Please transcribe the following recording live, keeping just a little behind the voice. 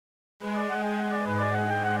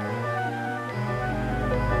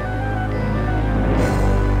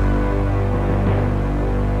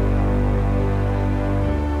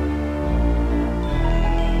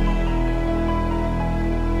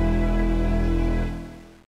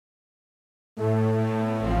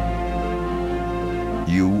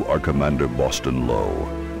You are Commander Boston Lowe,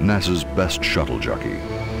 NASA's best shuttle jockey.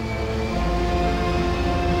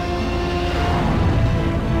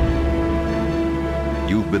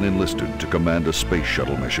 You've been enlisted to command a space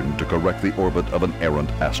shuttle mission to correct the orbit of an errant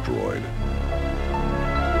asteroid.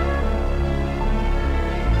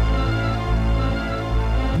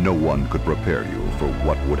 No one could prepare you for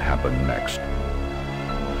what would happen next.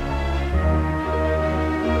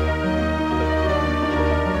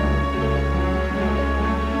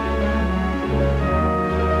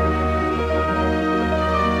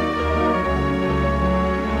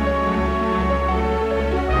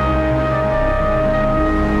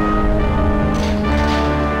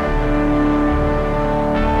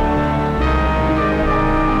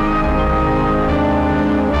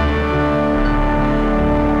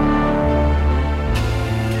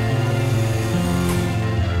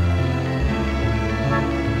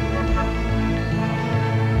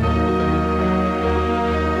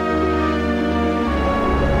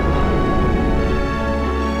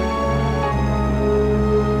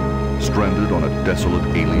 Stranded on a desolate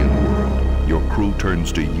alien world, your crew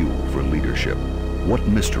turns to you for leadership. What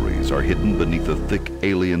mysteries are hidden beneath the thick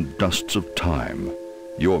alien dusts of time?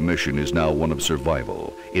 Your mission is now one of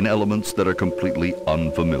survival in elements that are completely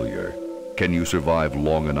unfamiliar. Can you survive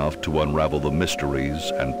long enough to unravel the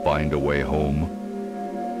mysteries and find a way home?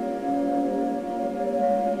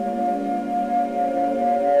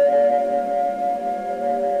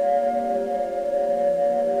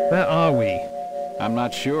 Where are we? I'm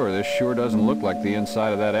not sure. This sure doesn't look like the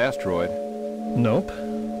inside of that asteroid. Nope.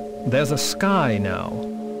 There's a sky now.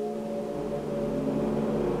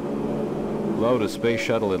 Low to Space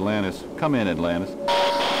Shuttle Atlantis. Come in, Atlantis.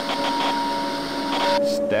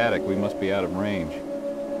 Static. We must be out of range.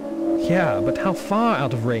 Yeah, but how far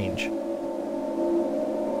out of range?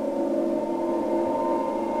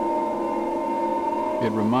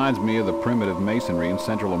 It reminds me of the primitive masonry in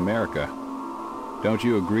Central America. Don't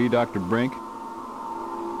you agree, Dr. Brink?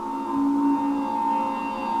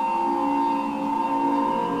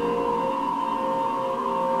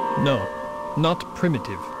 No, not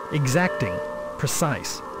primitive. Exacting.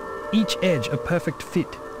 Precise. Each edge a perfect fit,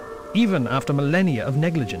 even after millennia of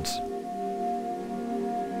negligence.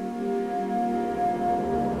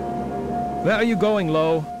 Where are you going,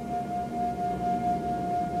 Lowe?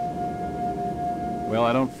 Well,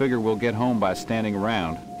 I don't figure we'll get home by standing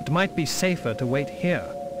around. It might be safer to wait here.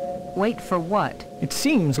 Wait for what? It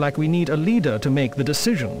seems like we need a leader to make the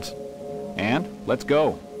decisions. And? Let's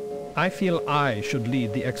go. I feel I should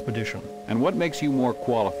lead the expedition. And what makes you more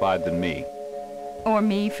qualified than me? Or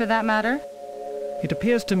me, for that matter? It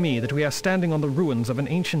appears to me that we are standing on the ruins of an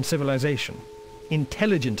ancient civilization.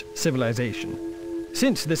 Intelligent civilization.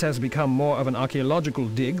 Since this has become more of an archaeological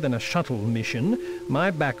dig than a shuttle mission, my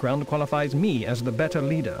background qualifies me as the better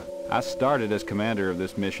leader. I started as commander of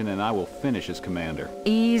this mission, and I will finish as commander.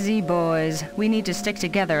 Easy, boys. We need to stick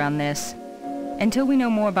together on this. Until we know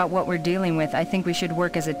more about what we're dealing with, I think we should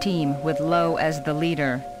work as a team, with Lowe as the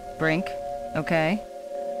leader. Brink, okay?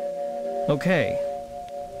 Okay.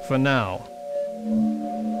 For now.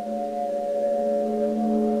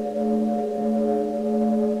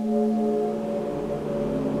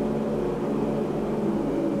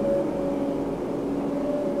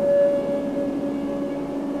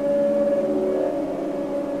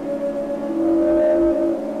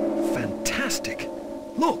 Fantastic!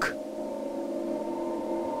 Look!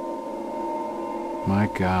 My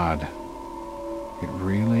God. It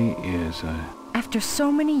really is a... After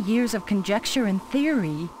so many years of conjecture and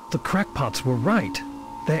theory... The crackpots were right.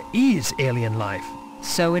 There is alien life.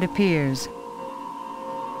 So it appears.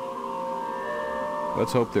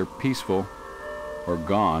 Let's hope they're peaceful. Or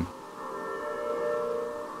gone.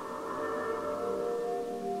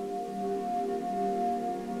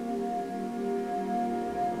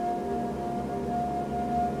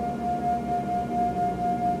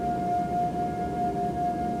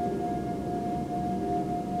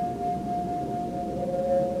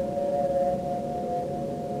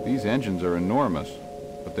 These engines are enormous,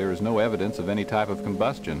 but there is no evidence of any type of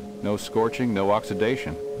combustion. No scorching, no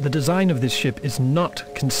oxidation. The design of this ship is not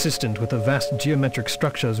consistent with the vast geometric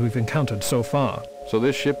structures we've encountered so far. So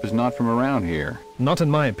this ship is not from around here. Not in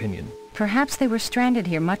my opinion. Perhaps they were stranded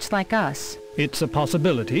here much like us. It's a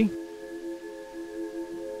possibility.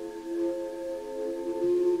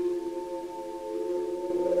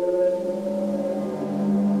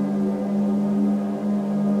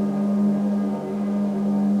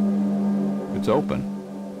 It's open.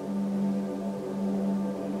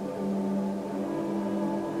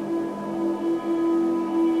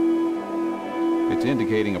 It's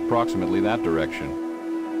indicating approximately that direction.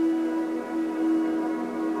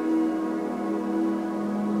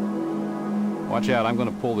 Watch out, I'm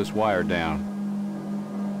gonna pull this wire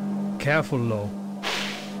down. Careful, Lo.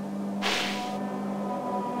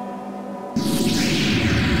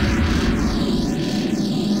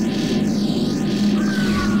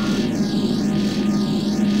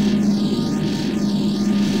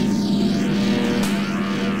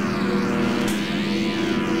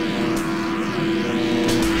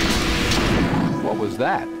 What was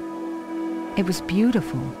that? It was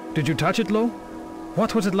beautiful. Did you touch it, Lo?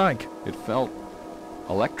 What was it like? It felt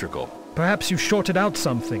electrical. Perhaps you shorted out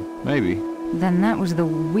something. Maybe. Then that was the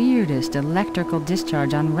weirdest electrical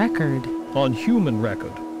discharge on record. On human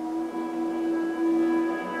record.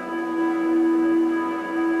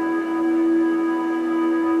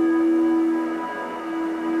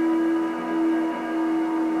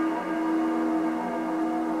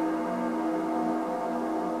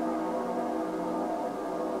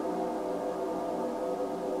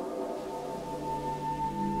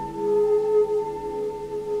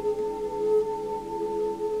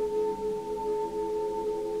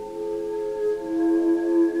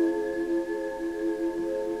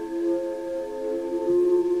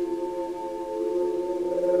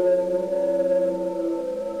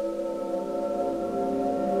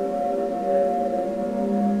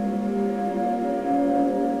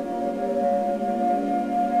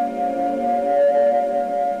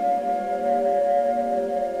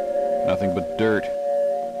 Nothing but dirt.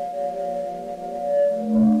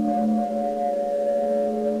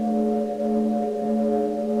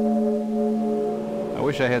 I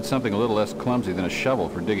wish I had something a little less clumsy than a shovel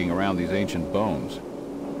for digging around these ancient bones.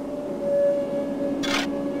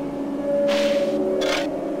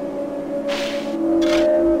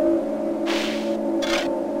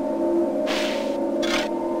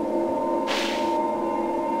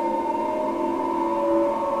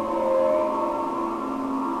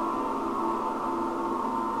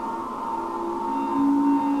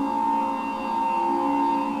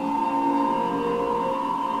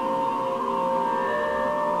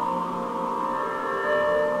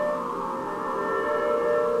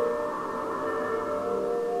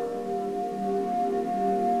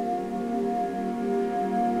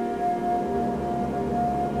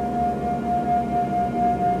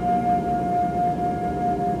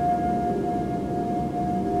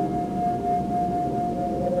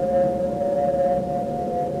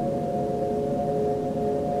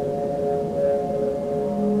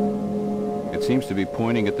 It seems to be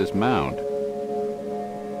pointing at this mound.